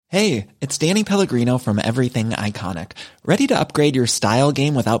Hey, it's Danny Pellegrino from Everything Iconic. Ready to upgrade your style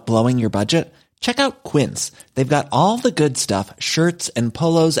game without blowing your budget? Check out Quince. They've got all the good stuff, shirts and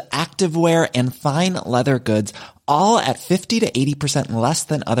polos, activewear, and fine leather goods, all at 50 to 80% less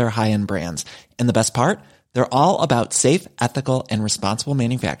than other high-end brands. And the best part? They're all about safe, ethical, and responsible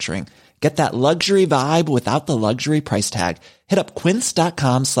manufacturing. Get that luxury vibe without the luxury price tag. Hit up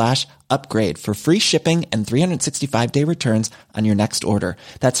quince.com/upgrade for free shipping and 365-day returns on your next order.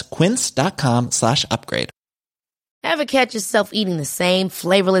 That's quince.com/upgrade. Ever catch yourself eating the same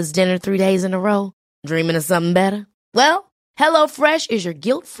flavorless dinner 3 days in a row? Dreaming of something better? Well, HelloFresh is your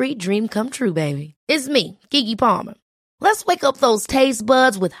guilt-free dream come true, baby. It's me, Keke Palmer. Let's wake up those taste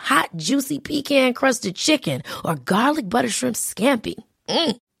buds with hot, juicy pecan-crusted chicken or garlic butter shrimp scampi.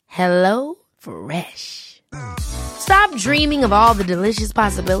 Hello Fresh. Stop dreaming of all the delicious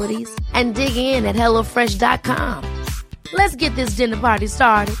possibilities and dig in at HelloFresh.com. Let's get this dinner party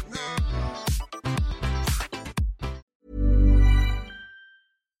started.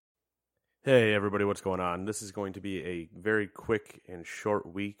 Hey everybody, what's going on? This is going to be a very quick and short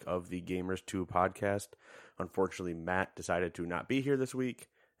week of the Gamers 2 podcast. Unfortunately, Matt decided to not be here this week,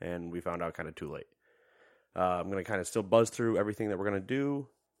 and we found out kind of too late. I'm going to kind of still buzz through everything that we're going to do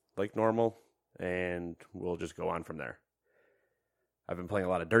like normal, and we'll just go on from there. I've been playing a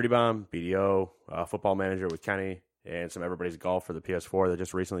lot of Dirty Bomb, BDO, Football Manager with Kenny, and some Everybody's Golf for the PS4 that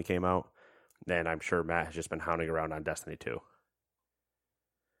just recently came out, and I'm sure Matt has just been hounding around on Destiny 2.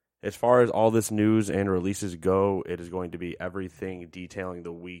 As far as all this news and releases go, it is going to be everything detailing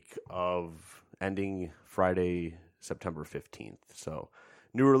the week of ending Friday, September 15th. So,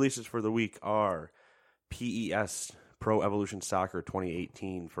 new releases for the week are PES, Pro Evolution Soccer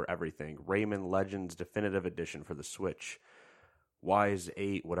 2018 for everything, Rayman Legends Definitive Edition for the Switch, Wise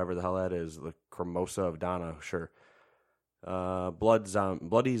 8, whatever the hell that is, the Cremosa of Donna, sure,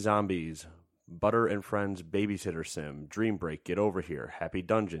 Bloody Zombies, Butter and Friends Babysitter Sim, Dream Break, Get Over Here, Happy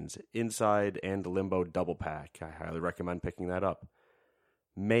Dungeons, Inside, and Limbo Double Pack. I highly recommend picking that up.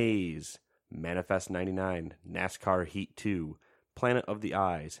 Maze, Manifest 99, NASCAR Heat 2, Planet of the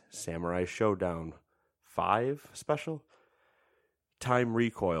Eyes, Samurai Showdown 5 Special, Time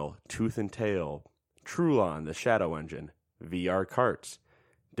Recoil, Tooth and Tail, Trulon, The Shadow Engine, VR Karts,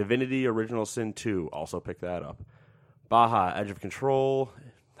 Divinity Original Sin 2, also pick that up. Baja, Edge of Control,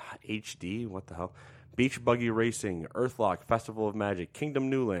 HD, what the hell? Beach Buggy Racing, Earthlock, Festival of Magic, Kingdom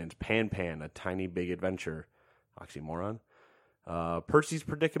Newlands, Pan, A Tiny Big Adventure, oxymoron, Percy's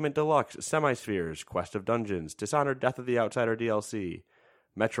Predicament Deluxe, Semispheres, Quest of Dungeons, Dishonored Death of the Outsider DLC,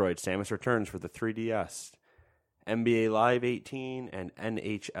 Metroid Samus Returns for the 3DS, NBA Live 18, and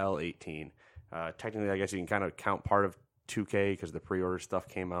NHL 18. Technically, I guess you can kind of count part of 2K because the pre-order stuff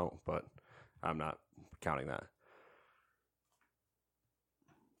came out, but I'm not counting that.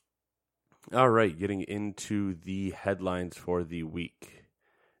 All right, getting into the headlines for the week.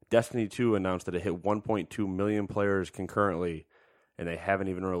 Destiny 2 announced that it hit 1.2 million players concurrently, and they haven't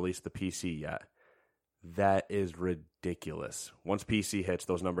even released the PC yet. That is ridiculous. Once PC hits,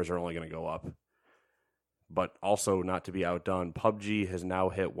 those numbers are only going to go up. But also, not to be outdone, PUBG has now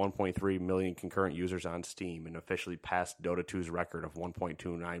hit 1.3 million concurrent users on Steam and officially passed Dota 2's record of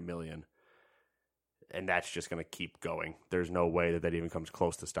 1.29 million. And that's just going to keep going. There's no way that even comes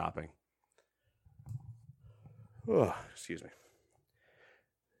close to stopping. Oh, excuse me.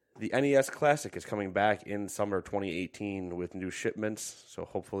 The NES Classic is coming back in summer 2018 with new shipments, so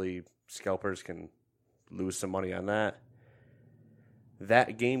hopefully scalpers can lose some money on that.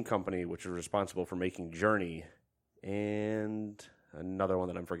 That Game Company, which is responsible for making Journey, and another one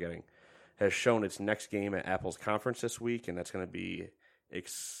that I'm forgetting, has shown its next game at Apple's conference this week, and that's going to be, I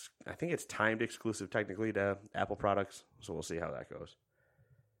think it's timed exclusive technically to Apple products, so we'll see how that goes.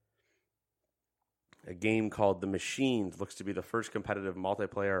 A game called The Machines looks to be the first competitive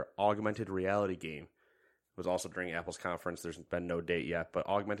multiplayer augmented reality game. It was also during Apple's conference. There's been no date yet, but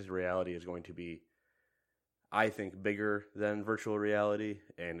augmented reality is going to be, I think, bigger than virtual reality,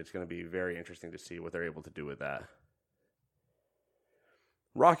 and it's going to be very interesting to see what they're able to do with that.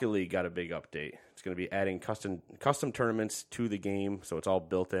 Rocket League got a big update. It's going to be adding custom tournaments to the game, so it's all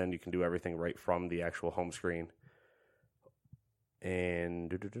built in. You can do everything right from the actual home screen.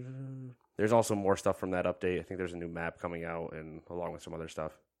 And there's also more stuff from that update. I think there's a new map coming out, and along with some other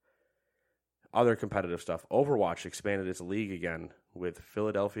stuff. Other competitive stuff. Overwatch expanded its league again, with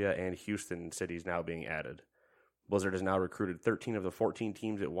Philadelphia and Houston cities now being added. Blizzard has now recruited 13 of the 14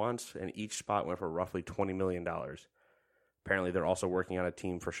 teams at once, and each spot went for roughly $20 million. Apparently, they're also working on a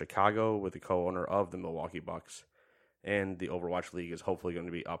team for Chicago with the co-owner of the Milwaukee Bucks. And the Overwatch League is hopefully going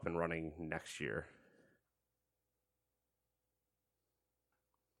to be up and running next year.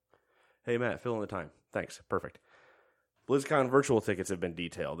 Hey, Matt, fill in the time. Thanks. Perfect. BlizzCon virtual tickets have been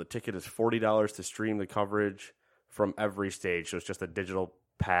detailed. The ticket is $40 to stream the coverage from every stage. So it's just a digital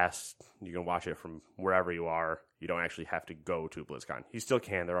pass. You can watch it from wherever you are. You don't actually have to go to BlizzCon. You still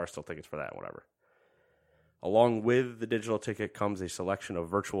can. There are still tickets for that, whatever. Along with the digital ticket comes a selection of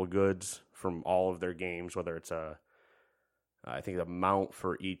virtual goods from all of their games, whether it's I think the mount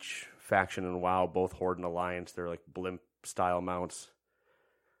for each faction in WoW, both Horde and Alliance. They're like blimp-style mounts.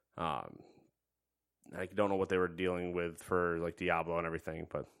 I don't know what they were dealing with for like Diablo and everything,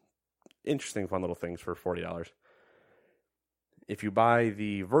 but interesting, fun little things for $40. If you buy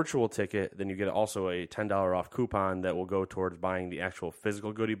the virtual ticket, then you get also a $10 off coupon that will go towards buying the actual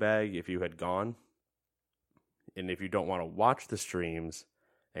physical goodie bag if you had gone. And if you don't want to watch the streams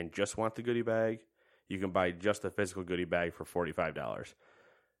and just want the goodie bag, you can buy just the physical goodie bag for $45.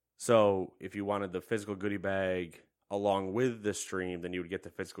 So if you wanted the physical goodie bag along with the stream, then you would get the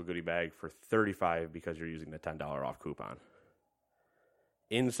physical goodie bag for $35 because you're using the $10 off coupon.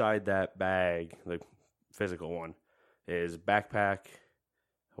 Inside that bag, the physical one, is backpack,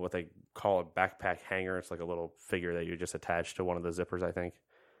 what they call a backpack hanger. It's like a little figure that you just attach to one of the zippers, I think,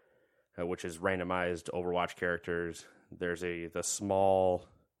 which is randomized Overwatch characters. There's the small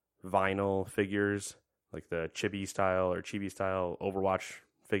vinyl figures, like the chibi style Overwatch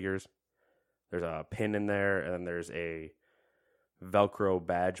figures. There's a pin in there, and then there's a Velcro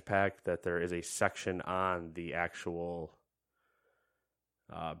badge pack that there is a section on the actual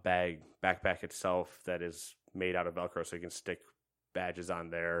backpack itself that is made out of Velcro, so you can stick badges on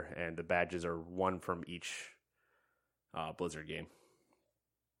there, and the badges are one from each Blizzard game.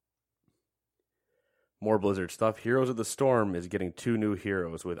 More Blizzard stuff. Heroes of the Storm is getting 2 new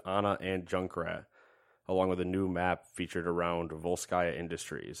heroes with Ana and Junkrat, along with a new map featured around Volskaya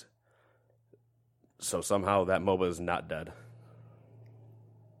Industries. So somehow that MOBA is not dead.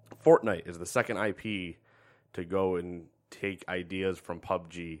 Fortnite is the second IP to go and take ideas from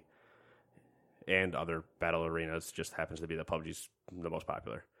PUBG and other battle arenas. Just happens to be that PUBG's the most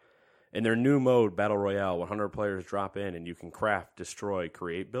popular. In their new mode, Battle Royale, 100 players drop in and you can craft, destroy,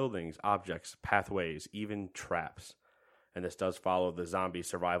 create buildings, objects, pathways, even traps. And this does follow the zombie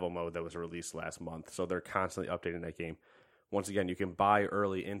survival mode that was released last month. So they're constantly updating that game. Once again, you can buy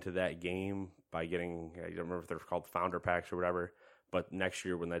early into that game by getting, I don't remember if they're called founder packs or whatever, but next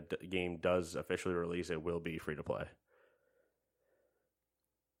year when that game does officially release, it will be free to play.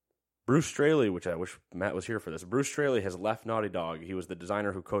 Bruce Straley, which I wish Matt was here for this. Bruce Straley has left Naughty Dog. He was the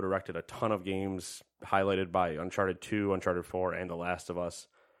designer who co-directed a ton of games highlighted by Uncharted 2, Uncharted 4, and The Last of Us.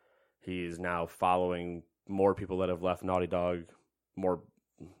 He is now following more people that have left Naughty Dog, more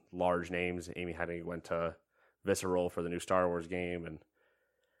large names. Amy Hennig went to Visceral for the new Star Wars game, and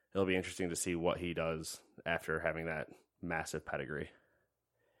it'll be interesting to see what he does after having that massive pedigree.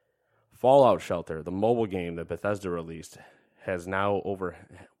 Fallout Shelter, the mobile game that Bethesda released, has now over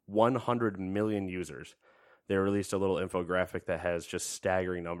 100 million users. They released a little infographic that has just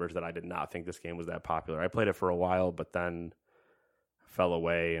staggering numbers that I did not think this game was that popular. I played it for a while, but then fell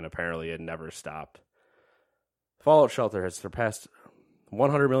away, and apparently it never stopped. Fallout Shelter has surpassed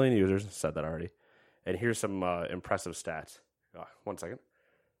 100 million users. Said that already. And here's some impressive stats. 1 second.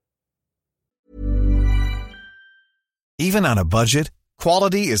 Even on a budget,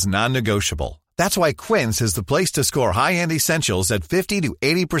 quality is non-negotiable. That's why Quince is the place to score high-end essentials at 50 to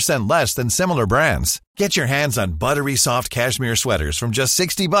 80% less than similar brands. Get your hands on buttery soft cashmere sweaters from just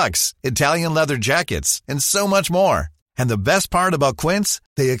 $60, Italian leather jackets, and so much more. And the best part about Quince,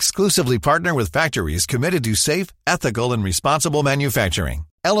 they exclusively partner with factories committed to safe, ethical, and responsible manufacturing.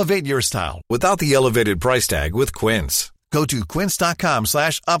 Elevate your style without the elevated price tag with Quince. Go to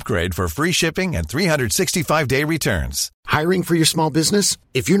quince.com/upgrade for free shipping and 365-day returns. Hiring for your small business?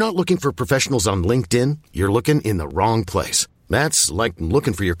 If you're not looking for professionals on LinkedIn, you're looking in the wrong place. That's like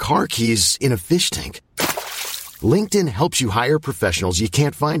looking for your car keys in a fish tank. LinkedIn helps you hire professionals you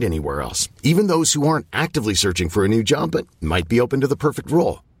can't find anywhere else, even those who aren't actively searching for a new job but might be open to the perfect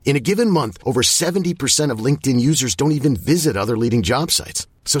role. In a given month, over 70% of LinkedIn users don't even visit other leading job sites.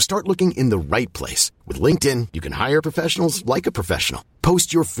 So start looking in the right place. With LinkedIn, you can hire professionals like a professional.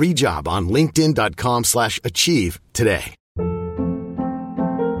 Post your free job on linkedin.com/achieve today.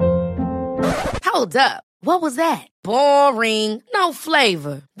 Hold up. What was that? Boring. No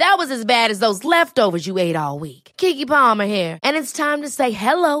flavor. That was as bad as those leftovers you ate all week. Keke Palmer here. And it's time to say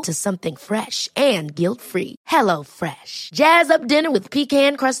hello to something fresh and guilt-free. Hello Fresh. Jazz up dinner with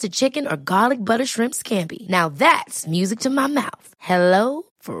pecan-crusted chicken or garlic butter shrimp scampi. Now that's music to my mouth. Hello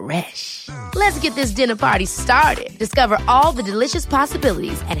Fresh. Let's get this dinner party started. Discover all the delicious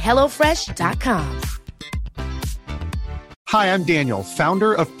possibilities at HelloFresh.com. Hi, I'm Daniel,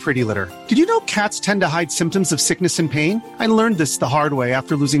 founder of Pretty Litter. Did you know cats tend to hide symptoms of sickness and pain? I learned this the hard way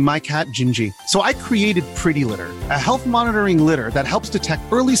after losing my cat, Gingy. So I created Pretty Litter, a health monitoring litter that helps detect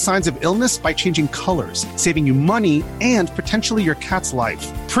early signs of illness by changing colors, saving you money and potentially your cat's life.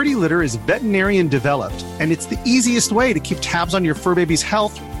 Pretty Litter is veterinarian developed, and it's the easiest way to keep tabs on your fur baby's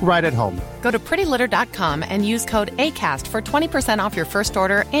health right at home. Go to prettylitter.com and use code ACAST for 20% off your first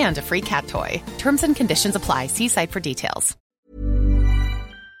order and a free cat toy. Terms and conditions apply. See site for details.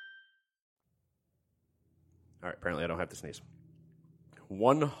 All right, apparently I don't have to sneeze.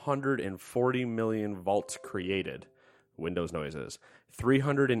 140 million vaults created, Windows noises.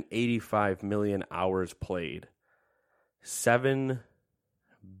 385 million hours played. 7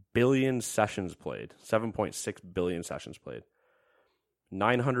 billion sessions played. 7.6 billion sessions played.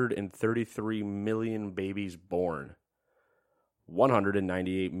 933 million babies born.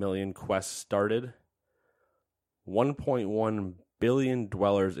 198 million quests started. 1.1 billion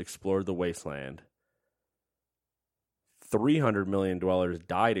dwellers explored the wasteland. 300 million dwellers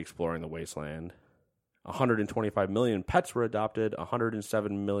died exploring the wasteland. 125 million pets were adopted.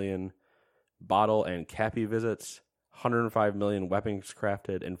 107 million bottle and cappy visits. 105 million weapons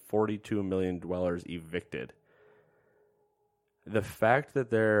crafted. And 42 million dwellers evicted. The fact that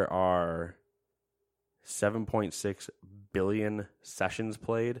there are 7.6 billion sessions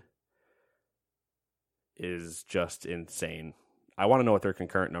played is just insane. I want to know what their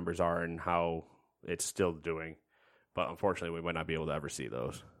concurrent numbers are and how it's still doing. But unfortunately, we might not be able to ever see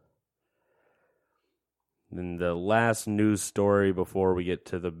those. And the last news story before we get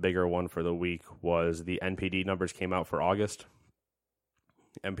to the bigger one for the week was the NPD numbers came out for August.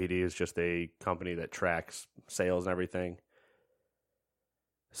 NPD is just a company that tracks sales and everything.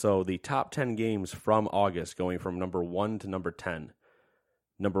 So the top 10 games from August, going from number 1 to number 10.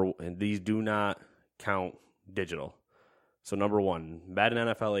 And these do not count digital. So number 1, Madden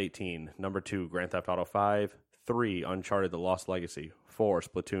NFL 18. Number 2, Grand Theft Auto 5. 3, Uncharted: The Lost Legacy. 4,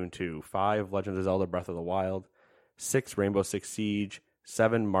 Splatoon 2. 5, Legend of Zelda: Breath of the Wild. 6, Rainbow Six Siege.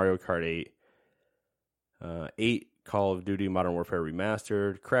 7, Mario Kart 8. 8, Call of Duty Modern Warfare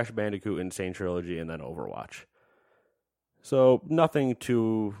Remastered. Crash Bandicoot Insane Trilogy, and then Overwatch. So nothing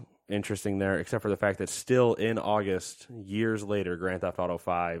too interesting there, except for the fact that still in August, years later, Grand Theft Auto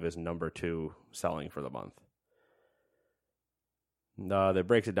 5 is number 2 selling for the month. That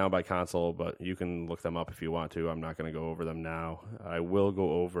breaks it down by console, but you can look them up if you want to. I'm not going to go over them now. I will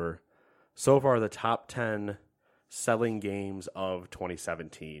go over, so far, the top 10 selling games of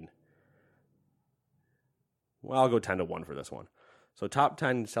 2017. Well, I'll go 10-1 for this one. So top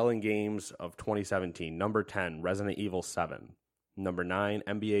 10 selling games of 2017. Number 10, Resident Evil 7. Number 9,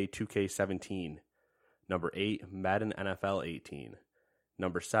 NBA 2K17. Number 8, Madden NFL 18.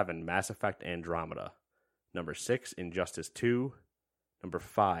 Number 7, Mass Effect Andromeda. Number 6, Injustice 2. Number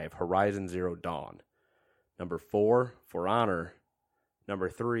 5, Horizon Zero Dawn. Number 4, For Honor. Number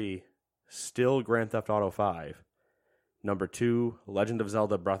 3, still Grand Theft Auto 5. Number 2, Legend of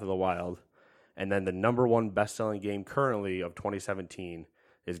Zelda: Breath of the Wild. And then the number 1 best-selling game currently of 2017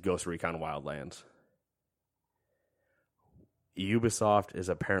 is Ghost Recon Wildlands. Ubisoft has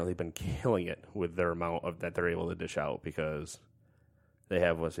apparently been killing it with their amount of that they're able to dish out, because they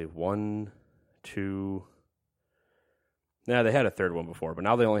have, let's see, 1, 2... Yeah, they had a third one before, but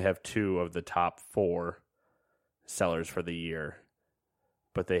now they only have 2 of the top 4 sellers for the year.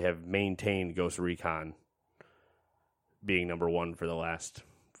 But they have maintained Ghost Recon being number 1 for the last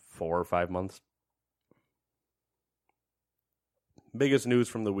 4 or 5 months. Biggest news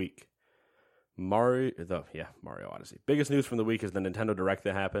from the week. Mario Odyssey. Biggest news from the week is the Nintendo Direct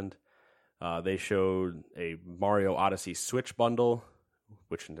that happened. They showed a Mario Odyssey Switch bundle,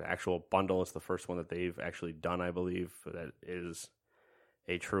 which is an actual bundle. It's the first one that they've actually done, I believe, that is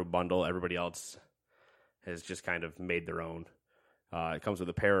a true bundle. Everybody else has just kind of made their own. It comes with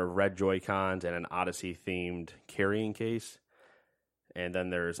a pair of red Joy-Cons and an Odyssey-themed carrying case. And then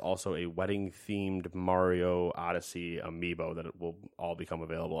there's also a wedding-themed Mario Odyssey amiibo that will all become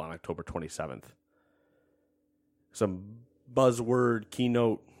available on October 27th. Some buzzword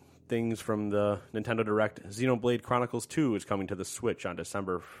keynote things from the Nintendo Direct. Xenoblade Chronicles 2 is coming to the Switch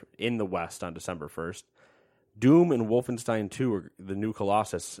in the West on December 1st. Doom and Wolfenstein 2, the new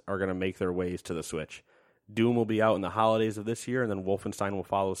Colossus, are going to make their ways to the Switch. Doom will be out in the holidays of this year, and then Wolfenstein will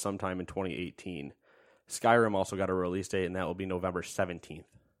follow sometime in 2018. Skyrim also got a release date, and that will be November 17th.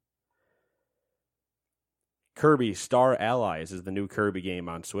 Kirby Star Allies is the new Kirby game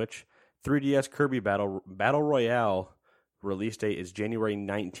on Switch. 3DS Kirby Battle Royale release date is January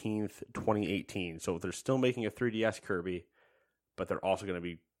 19th, 2018. So they're still making a 3DS Kirby, but they're also going to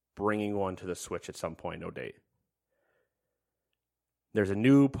be bringing one to the Switch at some point, no date. There's a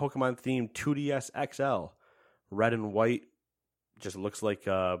new Pokemon-themed 2DS XL. Red and white. Just looks like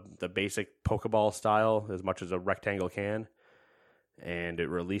the basic Pokeball style as much as a rectangle can. And it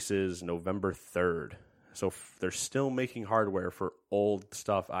releases November 3rd. So they're still making hardware for old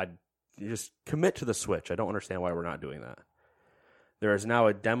stuff. I'd just commit to the Switch. I don't understand why we're not doing that. There is now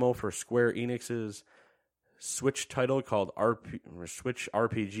a demo for Square Enix's Switch title called Switch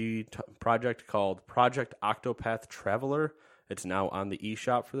RPG project called Project Octopath Traveler. It's now on the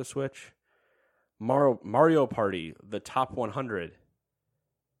eShop for the Switch. Mario Party, the top 100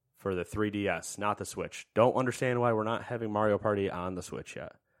 for the 3DS, not the Switch. Don't understand why we're not having Mario Party on the Switch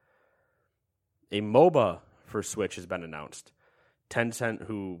yet. A MOBA for Switch has been announced. Tencent,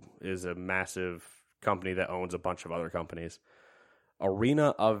 who is a massive company that owns a bunch of other companies. Arena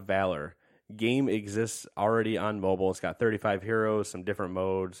of Valor. Game exists already on mobile. It's got 35 heroes, some different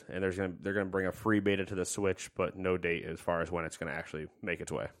modes, and they're going to bring a free beta to the Switch, but no date as far as when it's going to actually make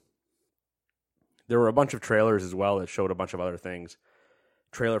its way. There were a bunch of trailers as well that showed a bunch of other things.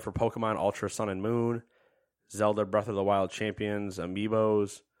 Trailer for Pokemon Ultra Sun and Moon, Zelda Breath of the Wild Champions,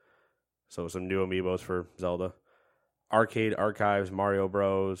 Amiibos, so some new Amiibos for Zelda, Arcade Archives, Mario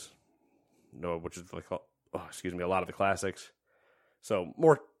Bros, which is like, a lot of the classics. So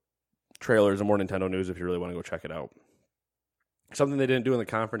more trailers and more Nintendo news if you really want to go check it out. Something they didn't do in the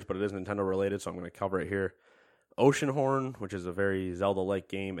conference, but it is Nintendo related, so I'm going to cover it here. Oceanhorn, which is a very Zelda-like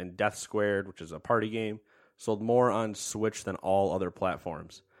game, and Death Squared, which is a party game, sold more on Switch than all other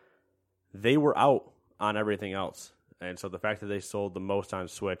platforms. They were out on everything else, and so the fact that they sold the most on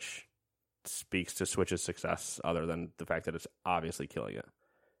Switch speaks to Switch's success, other than the fact that it's obviously killing it.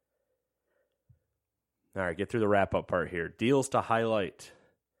 All right, get through the wrap-up part here. Deals to highlight.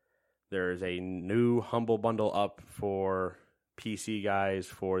 There is a new Humble Bundle up for PC guys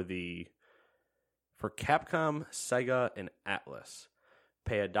for Capcom, Sega, and Atlas.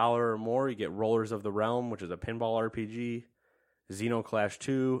 Pay $1 or more, you get Rollers of the Realm, which is a pinball RPG, Xenoclash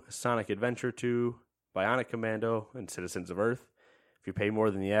 2, Sonic Adventure 2, Bionic Commando, and Citizens of Earth. If you pay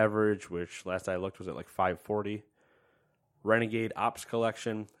more than the average, which last I looked was at like $5.40, Renegade Ops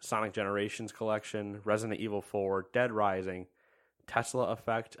Collection, Sonic Generations Collection, Resident Evil 4, Dead Rising, Tesla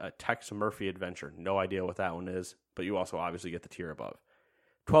Effect, a Tex Murphy Adventure. No idea what that one is, but you also obviously get the tier above.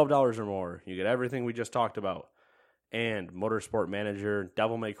 $12 or more, you get everything we just talked about. And Motorsport Manager,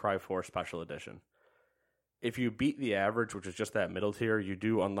 Devil May Cry 4 Special Edition. If you beat the average, which is just that middle tier, you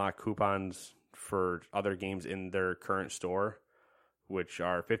do unlock coupons for other games in their current store, which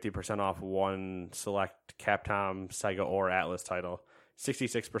are 50% off one select Capcom, Sega, or Atlas title,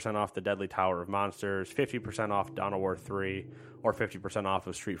 66% off the Deadly Tower of Monsters, 50% off Dawn of War 3, or 50% off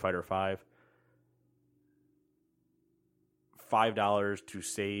of Street Fighter 5. $5 to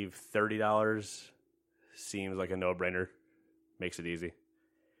save $30 seems like a no-brainer. Makes it easy.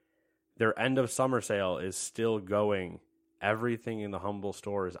 Their end of summer sale is still going. Everything in the Humble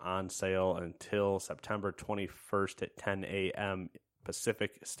store is on sale until September 21st at 10 a.m.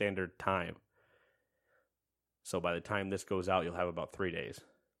 Pacific Standard Time. So by the time this goes out, you'll have about 3 days.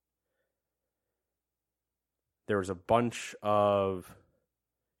 There was a bunch of...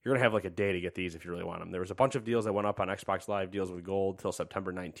 You're going to have like a day to get these if you really want them. There was a bunch of deals that went up on Xbox Live Deals with Gold till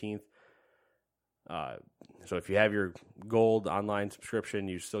September 19th. So if you have your Gold online subscription,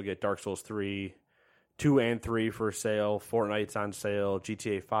 you still get Dark Souls 3, 2 and 3 for sale. Fortnite's on sale.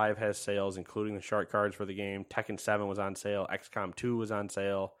 GTA 5 has sales, including the shark cards for the game. Tekken 7 was on sale. XCOM 2 was on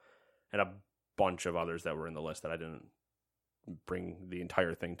sale. And a bunch of others that were in the list that I didn't bring the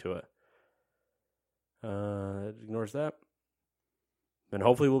entire thing to it. It ignores that. And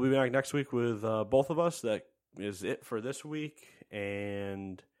hopefully we'll be back next week with both of us. That is it for this week.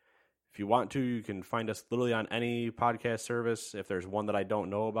 And if you want to, you can find us literally on any podcast service. If there's one that I don't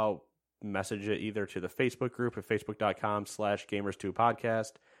know about, message it either to the Facebook group at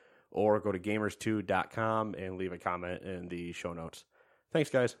facebook.com/Gamers2podcast or go to gamers2.com and leave a comment in the show notes. Thanks,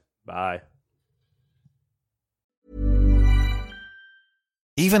 guys. Bye.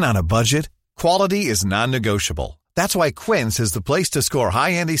 Even on a budget, quality is non-negotiable. That's why Quince is the place to score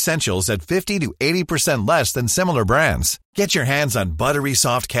high-end essentials at 50 to 80% less than similar brands. Get your hands on buttery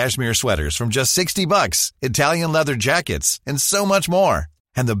soft cashmere sweaters from just $60, Italian leather jackets, and so much more.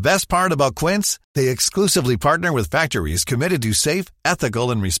 And the best part about Quince, they exclusively partner with factories committed to safe, ethical,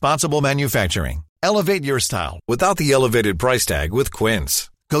 and responsible manufacturing. Elevate your style without the elevated price tag with Quince.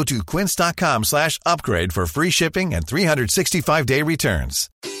 Go to quince.com/upgrade for free shipping and 365-day returns.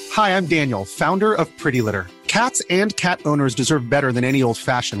 Hi, I'm Daniel, founder of Pretty Litter. Cats and cat owners deserve better than any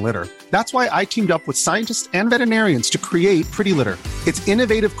old-fashioned litter. That's why I teamed up with scientists and veterinarians to create Pretty Litter. Its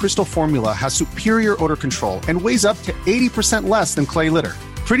innovative crystal formula has superior odor control and weighs up to 80% less than clay litter.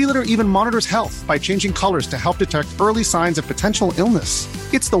 Pretty Litter even monitors health by changing colors to help detect early signs of potential illness.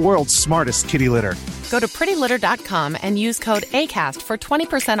 It's the world's smartest kitty litter. Go to prettylitter.com and use code ACAST for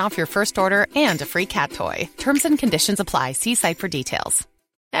 20% off your first order and a free cat toy. Terms and conditions apply. See site for details.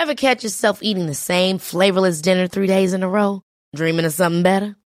 Ever catch yourself eating the same flavorless dinner 3 days in a row? Dreaming of something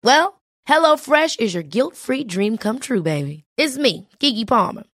better? Well, HelloFresh is your guilt-free dream come true, baby. It's me, Keke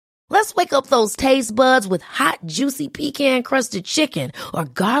Palmer. Let's wake up those taste buds with hot, juicy pecan-crusted chicken or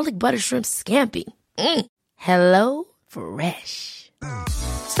garlic butter shrimp scampi. Hello Fresh.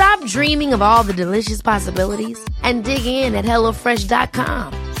 Stop dreaming of all the delicious possibilities and dig in at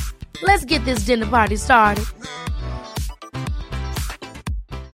HelloFresh.com. Let's get this dinner party started.